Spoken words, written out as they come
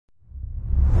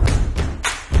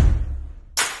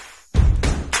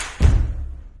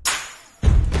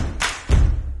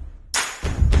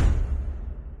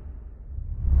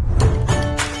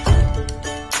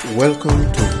Welcome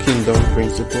to Kingdom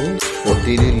Principles for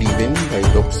Daily Living by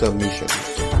Doxa Missions.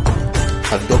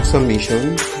 At Doxa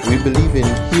Missions, we believe in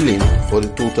healing for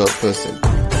the total person,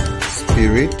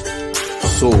 spirit,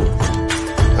 soul,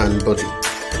 and body.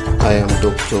 I am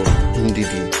Dr.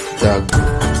 Ndidi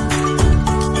Dagu.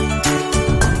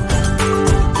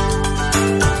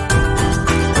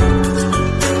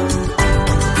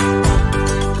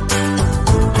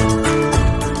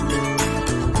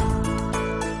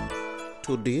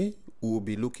 Today, we will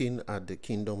be looking at the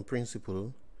kingdom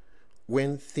principle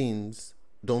when things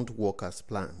don't work as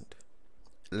planned.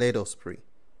 Let us pray.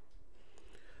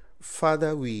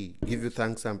 Father, we give you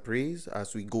thanks and praise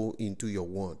as we go into your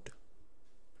word.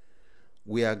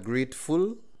 We are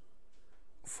grateful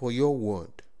for your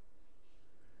word.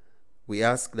 We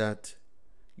ask that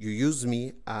you use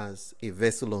me as a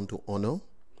vessel unto honor,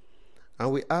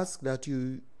 and we ask that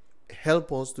you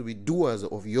help us to be doers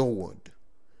of your word.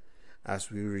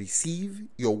 As we receive,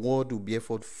 your word will bear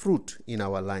forth fruit in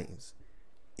our lives.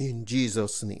 In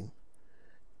Jesus' name,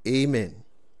 amen.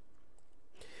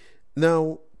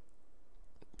 Now,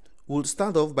 we'll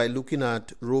start off by looking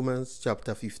at Romans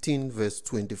chapter 15, verse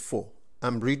 24.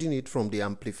 I'm reading it from the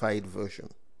Amplified Version.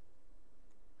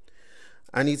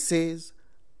 And it says,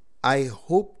 I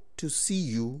hope to see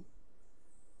you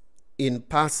in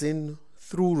passing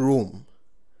through Rome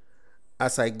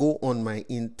as I go on my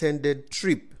intended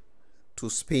trip to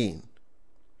Spain,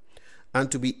 and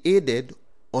to be aided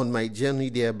on my journey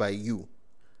there by you,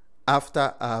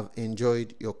 after I have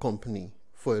enjoyed your company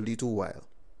for a little while.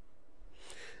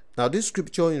 Now, this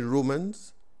scripture in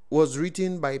Romans was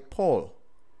written by Paul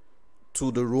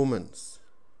to the Romans.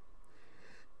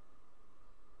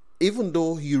 Even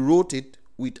though he wrote it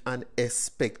with an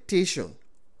expectation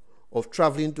of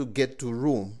traveling to get to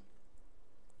Rome,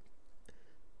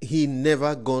 he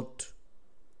never got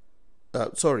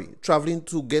traveling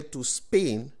to get to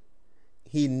Spain,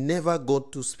 he never got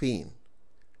to Spain.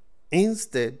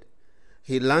 Instead,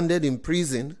 he landed in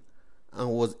prison and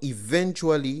was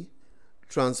eventually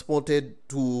transported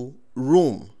to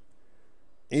Rome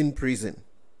in prison.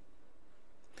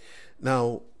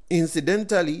 Now,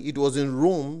 incidentally, it was in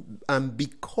Rome, and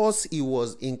because he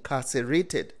was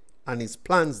incarcerated and his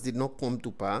plans did not come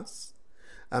to pass,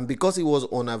 and because he was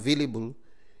unavailable,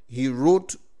 he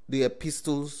wrote the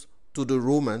epistles to the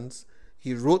Romans,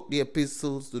 he wrote the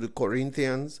epistles to the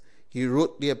Corinthians, he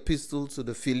wrote the epistles to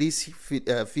the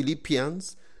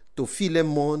Philippians, to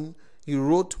Philemon. He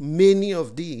wrote many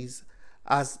of these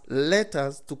as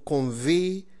letters to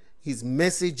convey his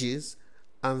messages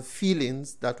and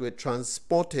feelings that were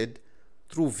transported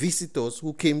through visitors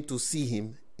who came to see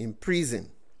him in prison.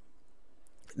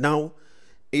 Now,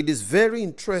 it is very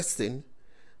interesting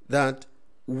that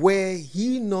were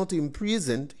he not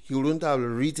imprisoned, he wouldn't have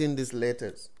written these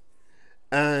letters.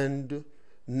 And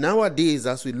nowadays,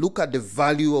 as we look at the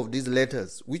value of these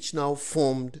letters, which now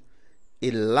formed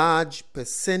a large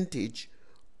percentage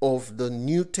of the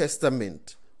New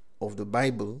Testament of the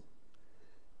Bible,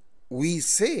 we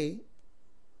say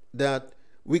that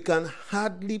we can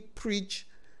hardly preach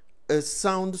a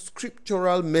sound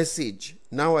scriptural message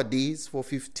nowadays for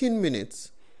 15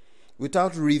 minutes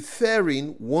without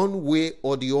referring one way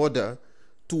or the other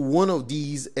to one of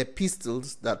these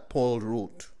epistles that Paul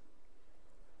wrote.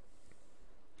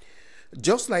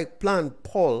 Just like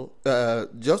Paul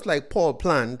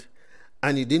planned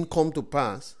and it didn't come to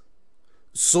pass,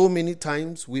 so many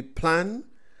times we plan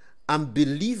and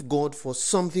believe God for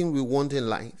something we want in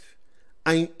life,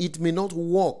 and it may not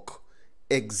work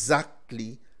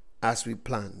exactly as we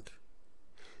planned.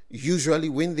 Usually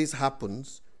when this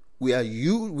happens, we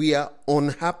are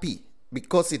unhappy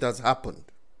because it has happened.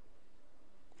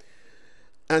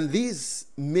 And this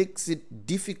makes it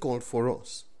difficult for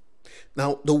us.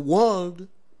 Now, the world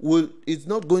is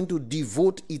not going to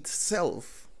devote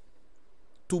itself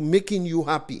to making you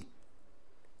happy.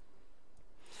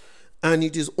 And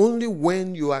it is only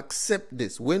when you accept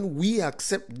this, when we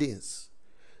accept this,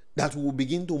 that we will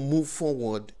begin to move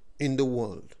forward in the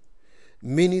world.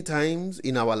 Many times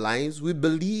in our lives, we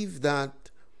believe that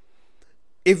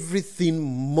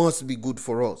everything must be good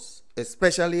for us,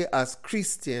 especially as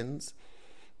Christians,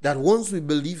 that once we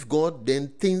believe God, then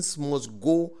things must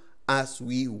go as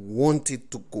we want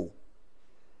it to go.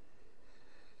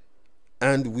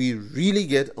 And we really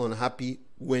get unhappy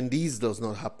when this does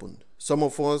not happen. Some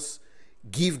of us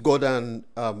give God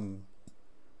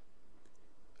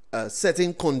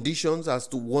certain conditions as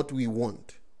to what we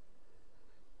want.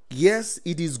 Yes,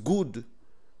 it is good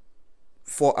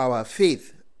for our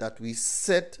faith that we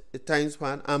set a time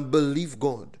span and believe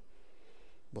God.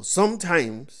 But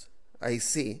sometimes, I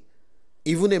say,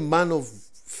 even a man of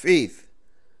faith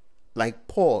like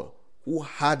Paul, who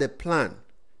had a plan.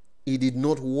 It did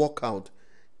not work out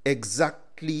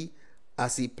exactly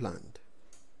as he planned.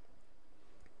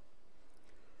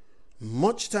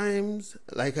 Much times,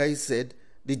 like I said,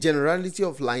 the generality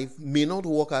of life may not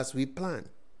work as we plan.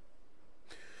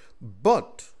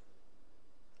 But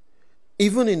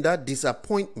even in that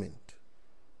disappointment,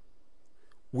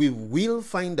 we will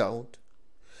find out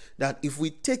that if we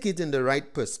take it in the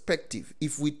right perspective,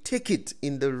 if we take it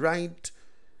in the right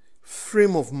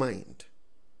frame of mind,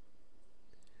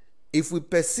 if we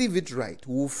perceive it right,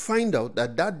 we'll find out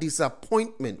that that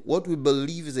disappointment, what we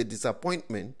believe is a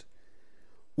disappointment,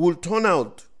 will turn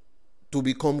out to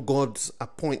become God's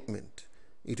appointment.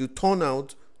 It will turn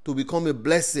out to become a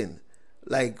blessing.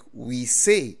 Like we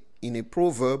say in a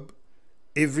proverb,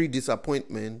 every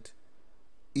disappointment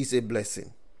is a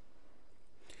blessing.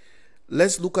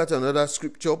 Let's look at another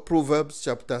scripture, Proverbs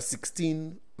chapter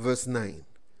 16, verse 9.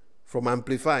 From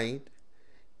Amplified,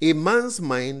 a man's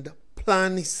mind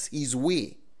plans his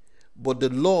way, but the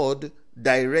Lord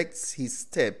directs his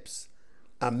steps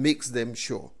and makes them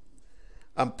sure.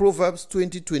 And Proverbs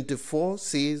 20:24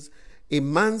 says, a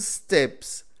man's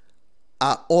steps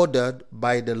are ordered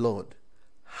by the Lord.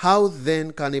 How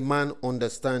then can a man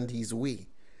understand his way?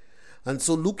 And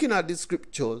so looking at the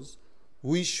scriptures,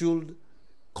 we should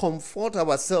comfort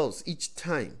ourselves each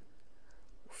time.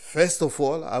 First of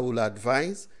all, I will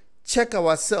advise, check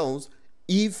ourselves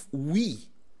if we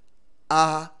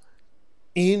are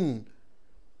in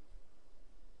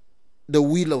the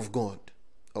will of God.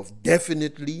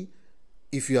 Definitely,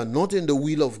 if you are not in the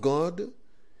will of God,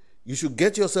 you should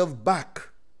get yourself back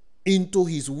into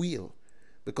his will,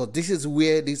 because this is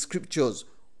where the scriptures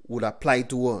would apply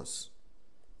to us.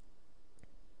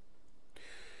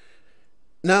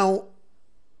 Now,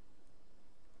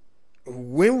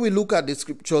 when we look at the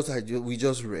scriptures we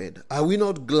just read, are we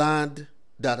not glad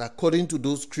that according to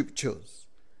those scriptures,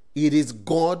 it is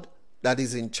God that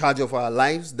is in charge of our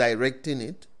lives, directing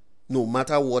it, no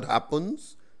matter what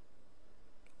happens?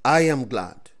 I am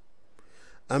glad.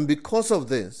 And because of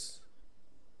this,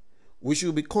 we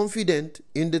should be confident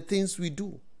in the things we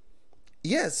do.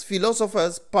 Yes,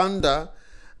 philosophers ponder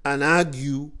and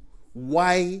argue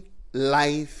why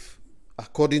life,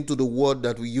 according to the word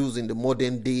that we use in the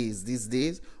modern days these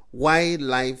days, why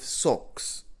life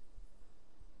sucks.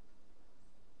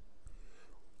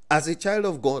 As a child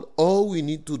of God, all we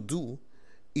need to do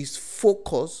is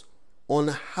focus on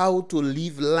how to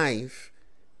live life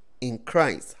in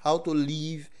Christ, how to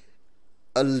live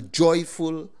a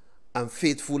joyful and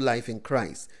faithful life in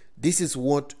Christ. This is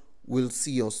what will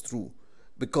see us through.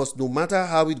 Because no matter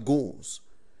how it goes,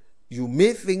 you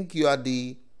may think you are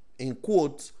the, in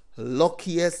quotes,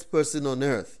 luckiest person on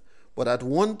earth, but at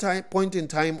one point in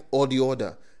time or the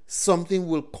other, something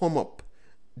will come up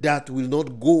that will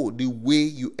not go the way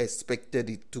you expected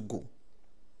it to go.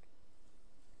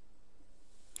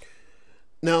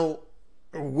 Now,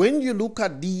 when you look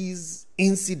at these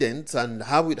incidents and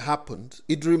how it happened,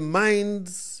 it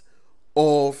reminds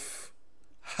of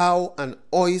how an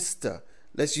oyster,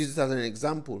 let's use it as an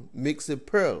example, makes a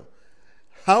pearl.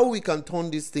 How we can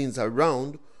turn these things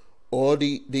around, or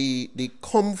the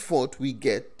comfort we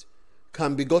get,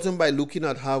 can be gotten by looking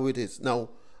at how it is. Now,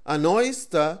 an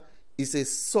oyster is a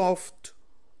soft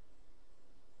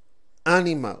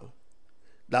animal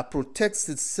that protects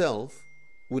itself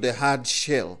with a hard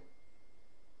shell.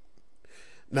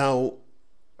 Now,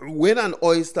 when an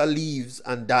oyster lives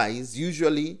and dies,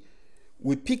 usually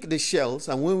we pick the shells,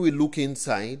 and when we look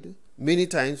inside, many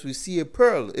times we see a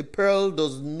pearl. A pearl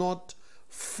does not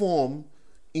form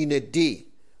in a day.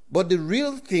 But the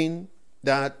real thing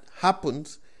that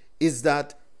happens is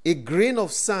that a grain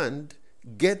of sand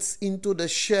gets into the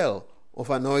shell of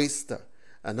an oyster.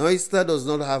 An oyster does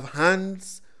not have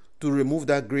hands to remove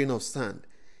that grain of sand.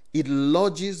 It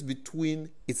lodges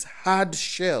between its hard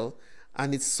shell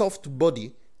and its soft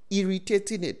body,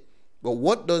 irritating it. But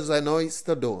what does an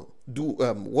oyster do?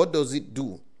 What does it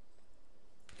do?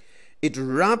 It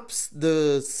wraps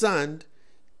the sand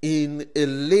in a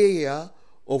layer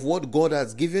of what God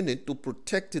has given it to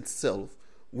protect itself,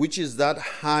 which is that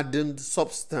hardened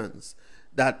substance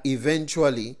that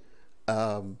eventually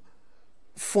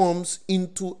forms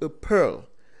into a pearl.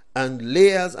 And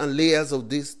layers of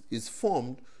this is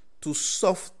formed to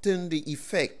soften the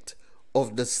effect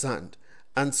of the sand.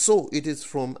 And so it is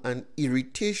from an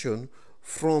irritation,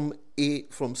 from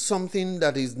something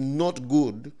that is not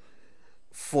good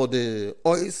for the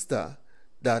oyster,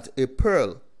 that a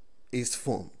pearl is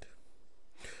formed.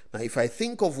 Now, if I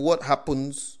think of what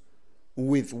happens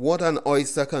with what an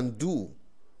oyster can do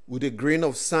with a grain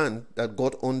of sand that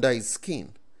got under his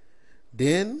skin,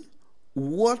 then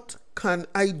what can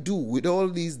I do with all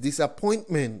these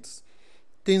disappointments,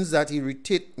 things that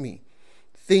irritate me,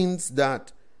 things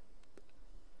that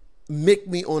make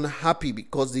me unhappy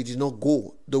because they did not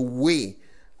go the way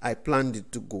I planned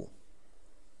it to go?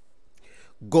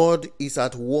 God is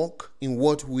at work in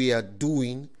what we are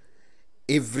doing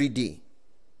every day.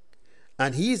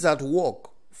 And He is at work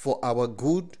for our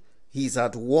good. He is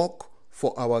at work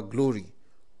for our glory.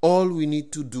 All we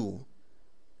need to do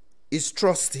is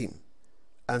trust Him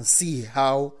and see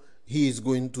how He is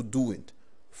going to do it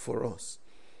for us.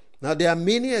 Now, there are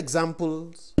many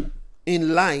examples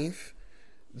in life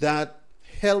that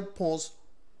help us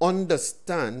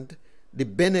understand the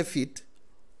benefit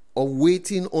of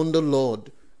waiting on the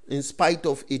Lord in spite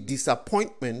of a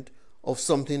disappointment of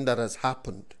something that has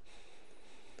happened.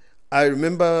 I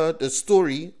remember the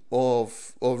story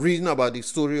of reading about the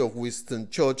story of Winston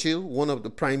Churchill, one of the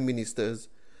prime ministers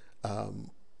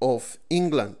of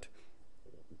England.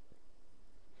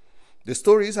 The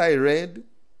stories I read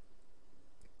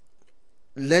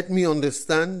let me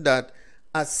understand that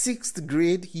at 6th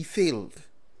grade he failed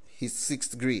his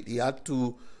 6th grade. He had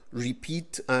to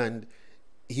repeat and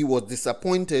he was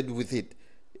disappointed with it.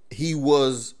 He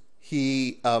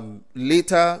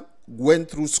later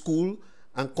went through school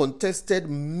and contested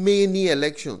many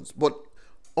elections, but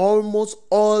almost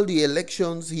all the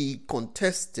elections he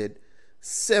contested,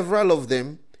 several of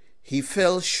them, he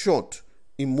fell short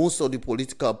in most of the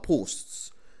political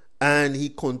posts. And he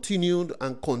continued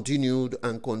and continued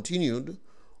and continued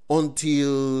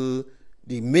until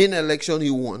the main election he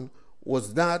won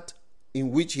was that in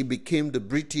which he became the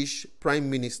British Prime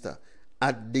Minister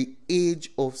at the age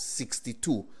of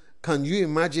 62. Can you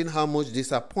imagine how much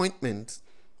disappointment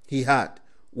he had?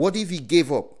 What if he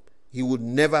gave up? He would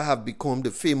never have become the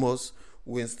famous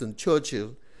Winston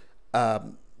Churchill,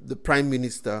 the Prime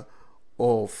Minister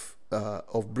of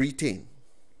Britain.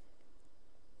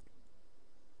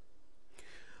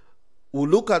 We'll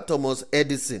look at Thomas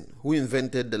Edison, who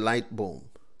invented the light bulb.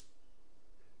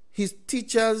 His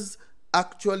teachers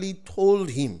actually told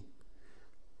him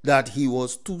that he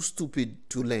was too stupid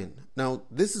to learn. Now,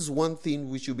 this is one thing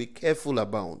we should be careful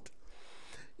about.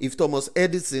 If Thomas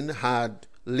Edison had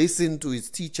listened to his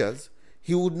teachers,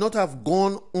 he would not have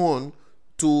gone on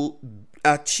to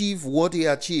achieve what he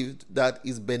achieved that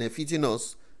is benefiting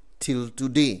us till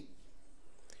today.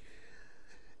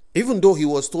 Even though he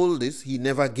was told this, he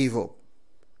never gave up.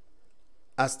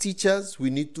 As teachers, we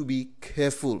need to be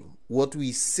careful what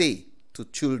we say to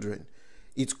children.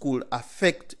 It could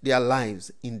affect their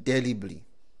lives indelibly.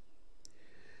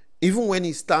 Even when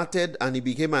he started and he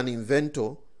became an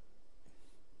inventor,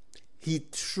 he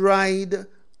tried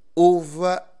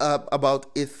over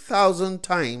about 1,000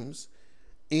 times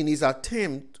in his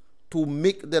attempt to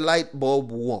make the light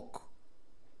bulb work.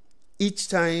 Each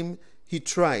time he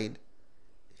tried,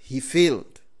 he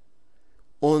failed,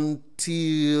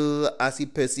 until as he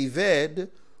persevered,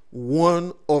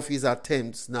 one of his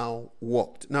attempts now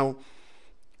worked. Now,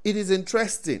 it is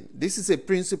interesting. This is a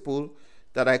principle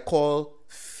that I call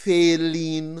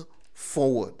failing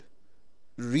forward.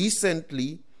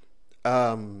 Recently,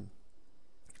 Elon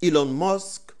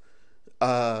Musk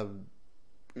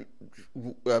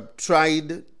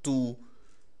tried to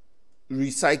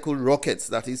recycle rockets,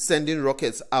 that is sending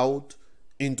rockets out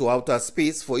into outer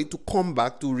space for it to come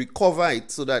back to recover it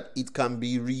so that it can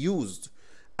be reused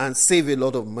and save a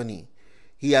lot of money.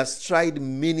 He has tried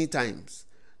many times.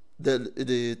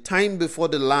 The time before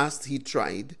the last he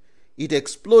tried, it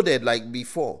exploded like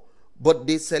before, but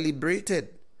they celebrated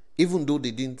even though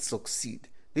they didn't succeed.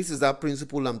 This is that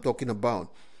principle I'm talking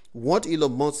about. What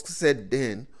Elon Musk said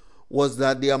then was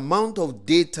that the amount of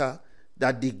data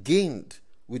that they gained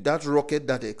with that rocket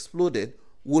that exploded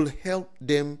will help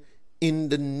them in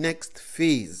the next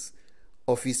phase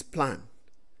of his plan.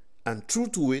 And true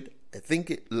to it, I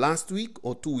think last week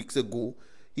or 2 weeks ago,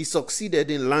 he succeeded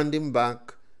in landing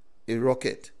back a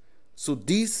rocket. So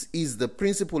this is the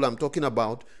principle I'm talking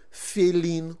about,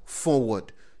 failing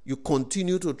forward. You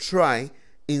continue to try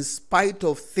in spite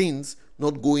of things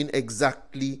not going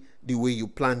exactly the way you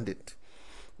planned it.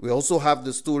 We also have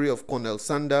the story of Colonel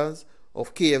Sanders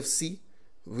of KFC,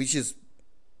 which is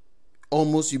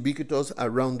almost ubiquitous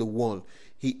around the world.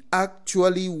 He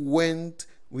actually went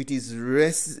with his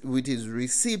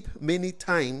receipt many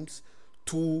times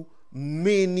to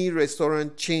many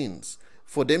restaurant chains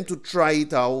for them to try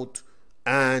it out,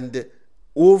 and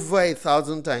over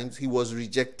 1,000 times he was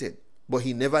rejected, but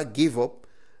he never gave up,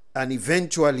 and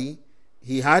eventually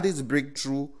he had his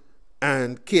breakthrough,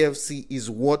 and KFC is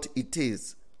what it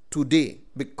is today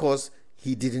because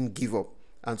he didn't give up.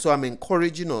 And so I'm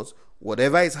encouraging us,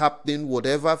 whatever is happening,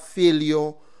 whatever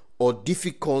failure or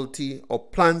difficulty or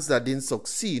plans that didn't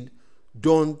succeed,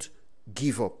 don't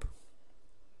give up.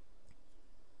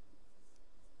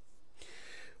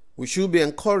 We should be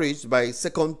encouraged by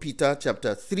 2 Peter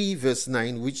chapter 3 verse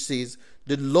 9, which says,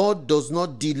 "The Lord does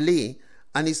not delay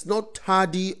and is not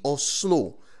tardy or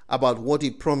slow about what he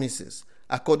promises,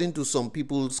 according to some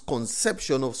people's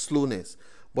conception of slowness,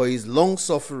 but is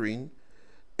long-suffering,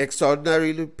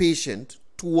 extraordinarily patient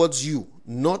towards you,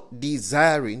 not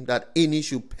desiring that any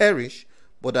should perish,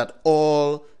 but that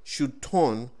all should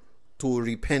turn to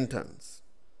repentance."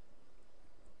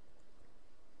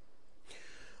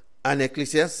 And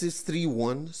Ecclesiastes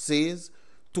 3:1 says,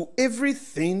 "To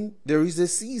everything there is a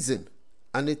season,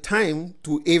 and a time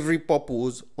to every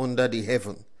purpose under the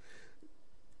heaven."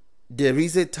 There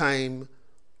is a time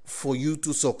for you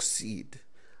to succeed.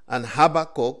 And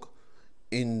Habakkuk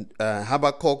in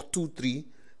Habakkuk 2:3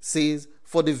 says,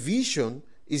 "For the vision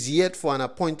is yet for an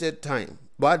appointed time,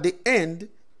 but at the end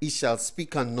it shall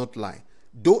speak and not lie.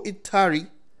 Though it tarry,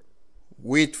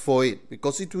 wait for it,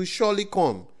 because it will surely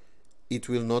come, it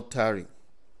will not tarry."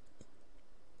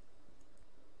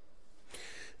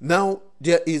 Now,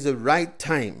 there is a right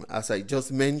time, as I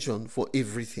just mentioned, for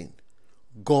everything.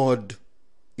 God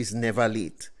is never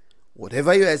late.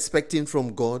 Whatever you're expecting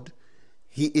from God,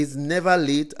 he is never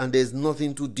late, and there's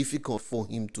nothing too difficult for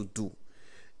him to do.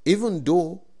 Even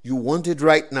though you want it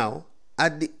right now,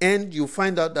 at the end you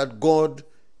find out that God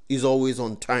is always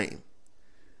on time.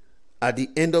 At the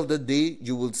end of the day,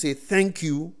 you will say, "Thank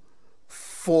you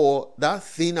for that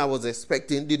thing I was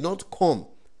expecting did not come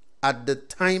at the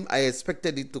time I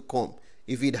expected it to come.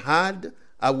 If it had,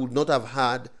 I would not have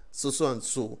had so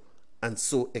and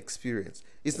so experience."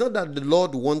 It's not that the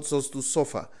Lord wants us to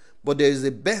suffer, but there is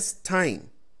a best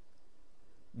time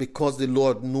because the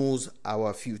Lord knows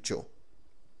our future.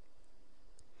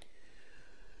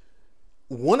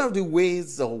 One of the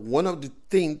ways, or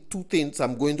two things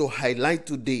I'm going to highlight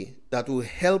today that will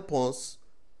help us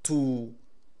to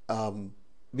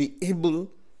be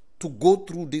able to go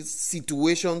through these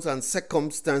situations and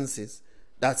circumstances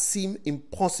that seem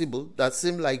impossible, that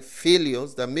seem like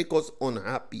failures, that make us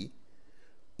unhappy,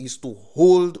 is to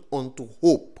hold on to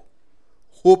hope.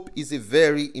 Hope is a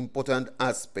very important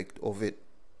aspect of it.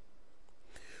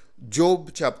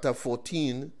 Job chapter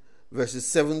 14 verses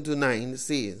 7 to 9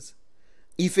 says,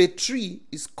 "If a tree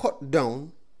is cut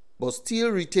down but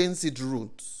still retains its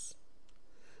roots,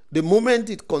 the moment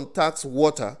it contacts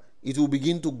water, it will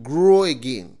begin to grow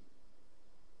again."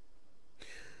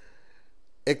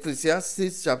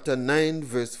 Ecclesiastes chapter 9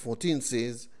 verse 14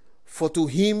 says, "For to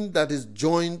him that is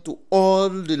joined to all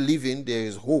the living there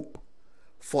is hope.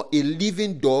 For a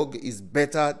living dog is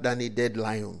better than a dead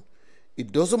lion."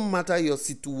 It doesn't matter your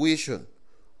situation,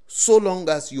 so long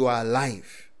as you are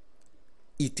alive,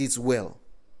 it is well.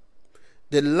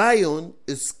 The lion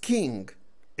is king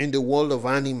in the world of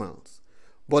animals,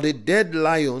 but a dead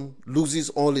lion loses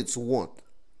all its worth.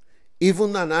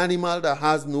 Even an animal that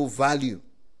has no value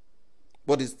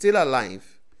but is still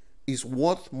alive is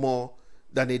worth more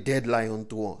than a dead lion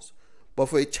to us. But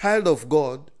for a child of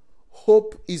God,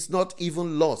 hope is not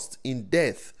even lost in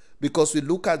death, because we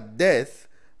look at death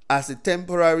as a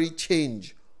temporary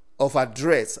change of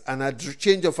address, and a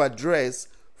change of address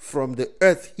from the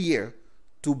earth here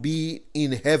to be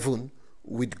in heaven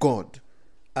with God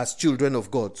as children of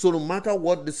God. So no matter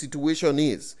what the situation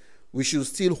is, we should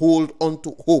still hold on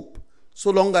to hope.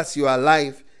 So long as you are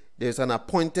alive, there's an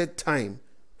appointed time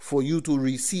for you to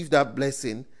receive that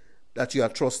blessing that you are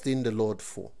trusting the Lord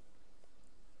for.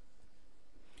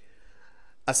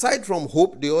 Aside from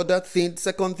hope, the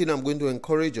second thing I'm going to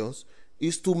encourage us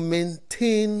is to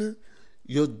maintain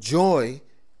your joy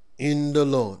in the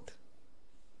Lord.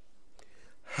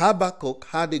 Habakkuk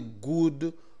had a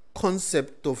good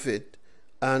concept of it,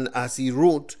 and as he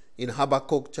wrote in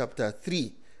Habakkuk chapter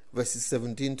 3, verses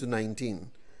 17 to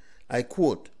 19, I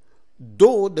quote,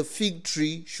 "Though the fig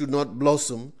tree should not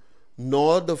blossom,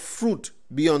 nor the fruit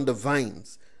be on the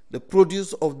vines, the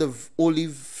produce of the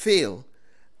olive fail,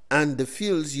 and the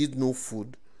fields yield no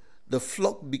food, the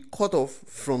flock be cut off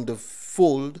from the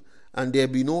fold, and there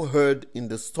be no herd in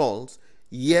the stalls,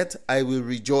 yet I will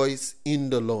rejoice in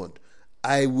the Lord.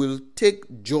 I will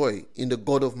take joy in the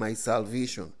God of my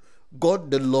salvation. God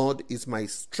the Lord is my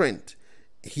strength.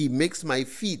 He makes my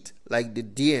feet like the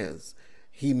deer's.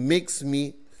 He makes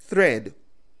me tread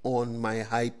on my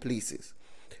high places."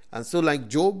 And so, like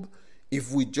Job,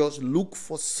 if we just look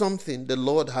for something the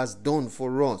Lord has done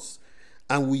for us,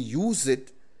 and we use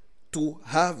it to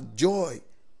have joy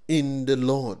in the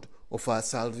Lord of our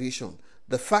salvation,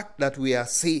 the fact that we are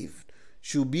saved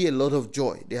should be a lot of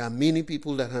joy. There are many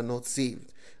people that are not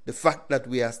saved. The fact that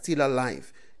we are still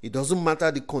alive It doesn't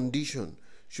matter the condition,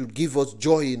 should give us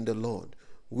joy in the Lord.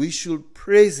 We should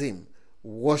praise Him,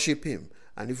 worship Him.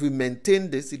 And if we maintain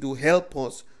this, it will help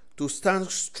us to stand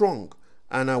strong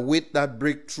and await that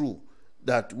breakthrough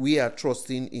that we are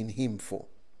trusting in Him for.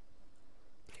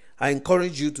 I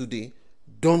encourage you today,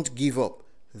 don't give up.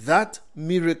 That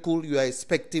miracle you are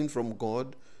expecting from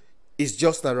God is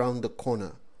just around the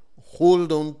corner.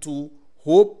 Hold on to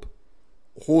hope,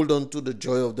 hold on to the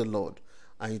joy of the Lord,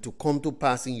 and it will come to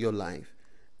pass in your life.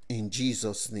 In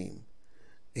Jesus' name,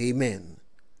 amen.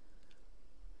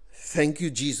 Thank you,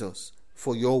 Jesus,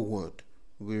 for your word.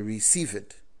 We receive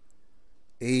it.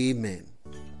 Amen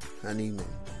and amen.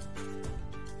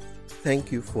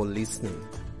 Thank you for listening.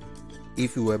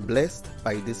 If you were blessed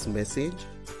by this message,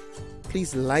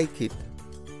 please like it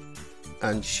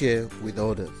and share with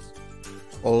others.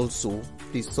 Also,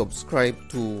 please subscribe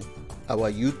to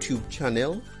our YouTube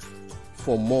channel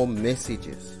for more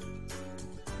messages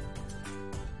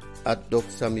at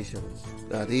Doxa Missions.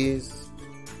 That is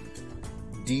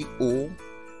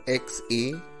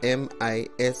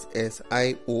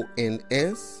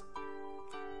DOXAMISSIONS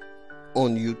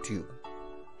on YouTube.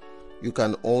 You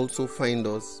can also find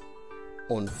us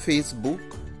on Facebook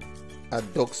at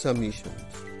Doxa Missions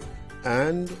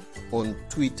and on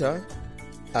Twitter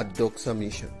at Doxa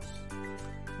Missions.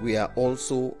 We are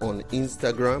also on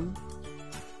Instagram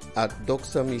at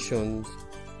Doxa Missions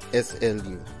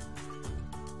SLU.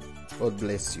 God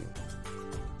bless you.